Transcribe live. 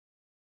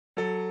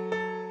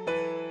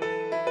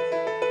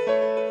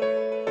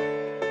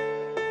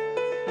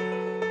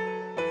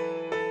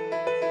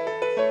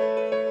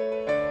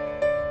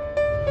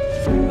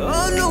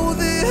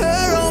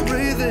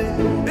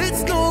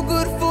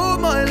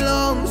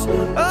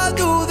I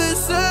do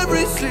this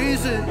every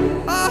season.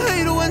 I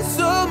hate when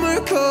summer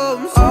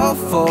comes. I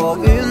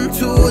fall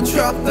into a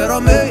trap that I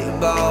made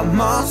by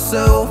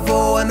myself.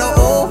 Oh, and I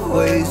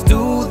always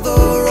do the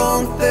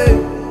wrong thing.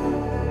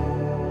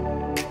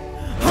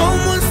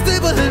 I'm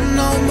unstable and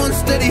I'm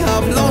unsteady.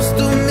 I've lost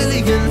a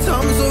million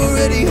times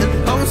already, and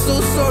I'm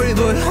so sorry,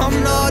 but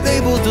I'm not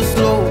able to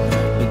slow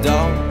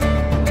down.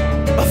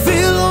 I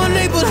feel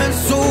unable and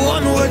so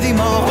unworthy.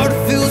 My heart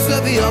feels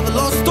heavy, I've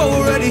lost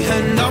already,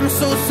 and I'm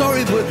so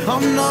sorry, but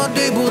I'm not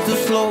able to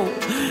slow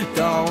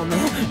down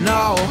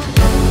now.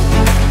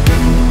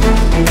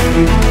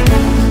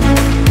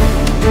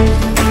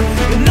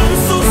 And I'm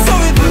so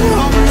sorry, but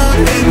I'm not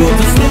able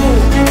to slow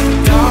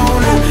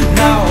down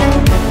now.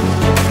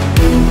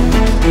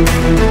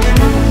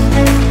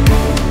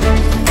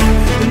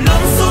 And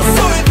I'm so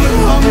sorry, but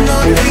I'm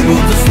not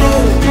able to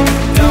slow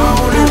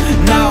down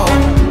now.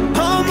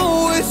 I'm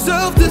always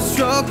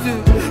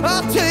self-destructive. I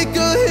take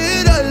a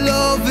hit, I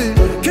love it.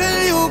 Can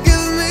you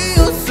give me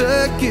a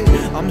second?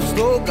 I'm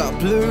slow, got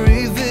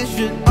blurry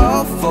vision.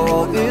 I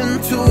fall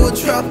into a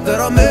trap that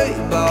I made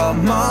by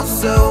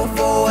myself.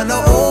 Oh, and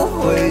I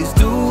always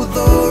do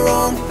the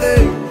wrong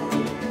thing.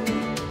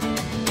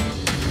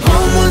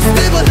 I'm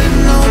unstable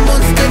and I'm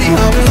unsteady.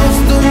 I've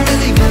lost a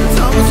million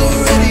times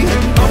already,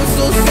 and I'm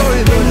so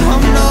sorry, but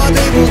I'm not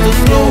able to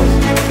slow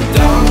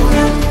down.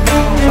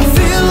 I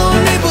feel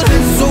unable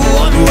and so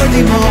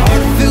unworthy. My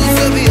heart feels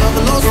heavy, I've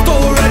lost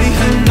already,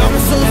 and I'm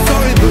so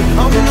sorry, but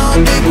I'm not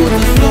able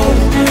to slow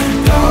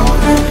down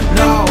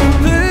now.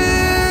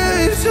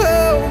 Please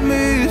help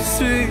me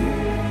see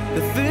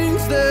the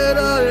things that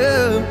I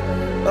am.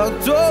 I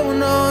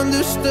don't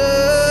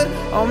understand.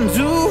 I'm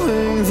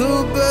doing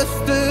the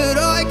best that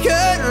I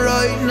can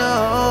right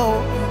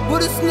now,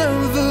 but it's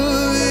never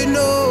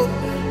enough.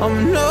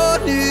 I'm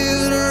not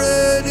even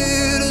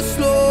ready to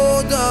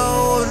slow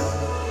down.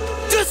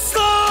 Just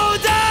slow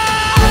down.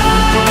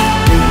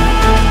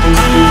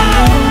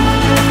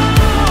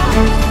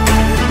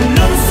 And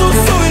I'm so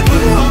sorry,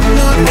 but I'm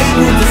not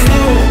able to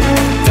slow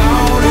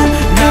down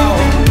now.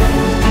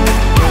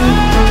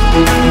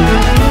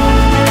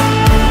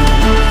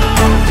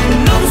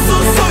 And I'm so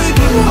sorry,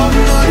 but I'm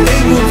not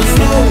able to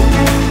slow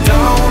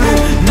down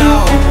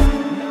now.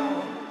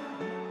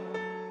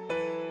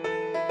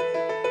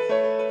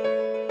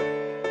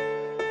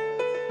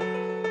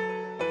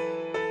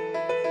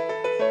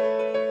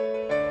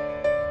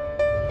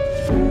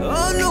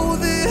 I know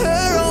the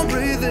air I'm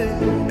breathing,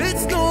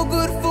 it's no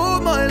good for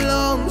my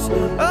lungs.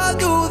 I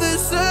do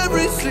this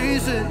every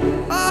season.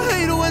 I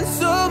hate when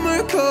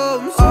summer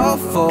comes. I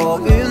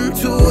fall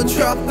into a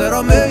trap that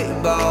I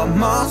made by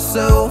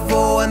myself.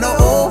 Oh, and I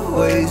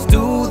always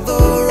do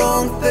the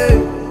wrong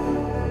thing.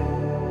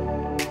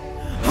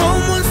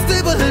 I'm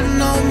unstable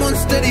and I'm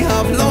unsteady.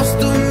 I've lost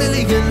a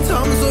million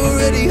times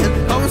already, and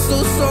I'm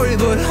so sorry,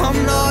 but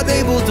I'm not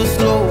able to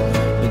slow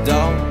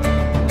down.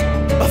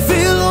 I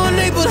feel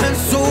unable and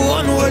so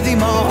unworthy.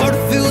 My heart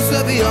feels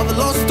heavy, I've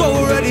lost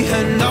already,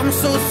 and I'm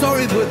so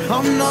sorry, but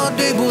I'm not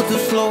able to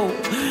slow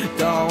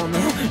down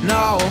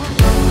now.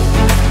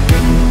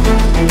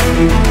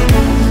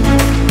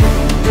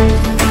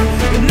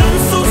 And I'm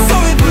so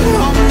sorry, but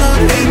I'm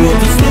not able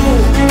to slow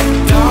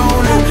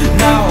down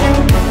now.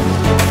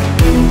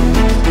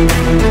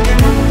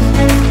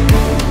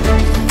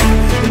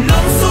 And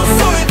I'm so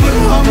sorry, but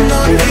I'm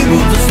not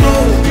able to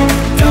slow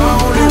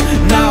down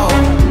now.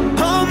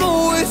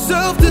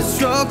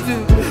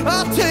 Self-destructive.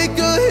 I take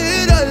a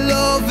hit, I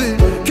love it.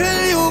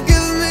 Can you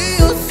give me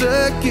a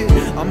second?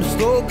 I'm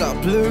slow,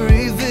 got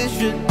blurry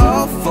vision.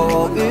 I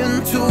fall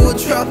into a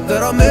trap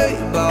that I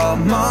made by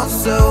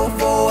myself.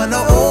 Oh, and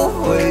I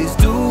always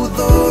do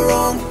the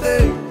wrong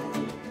thing.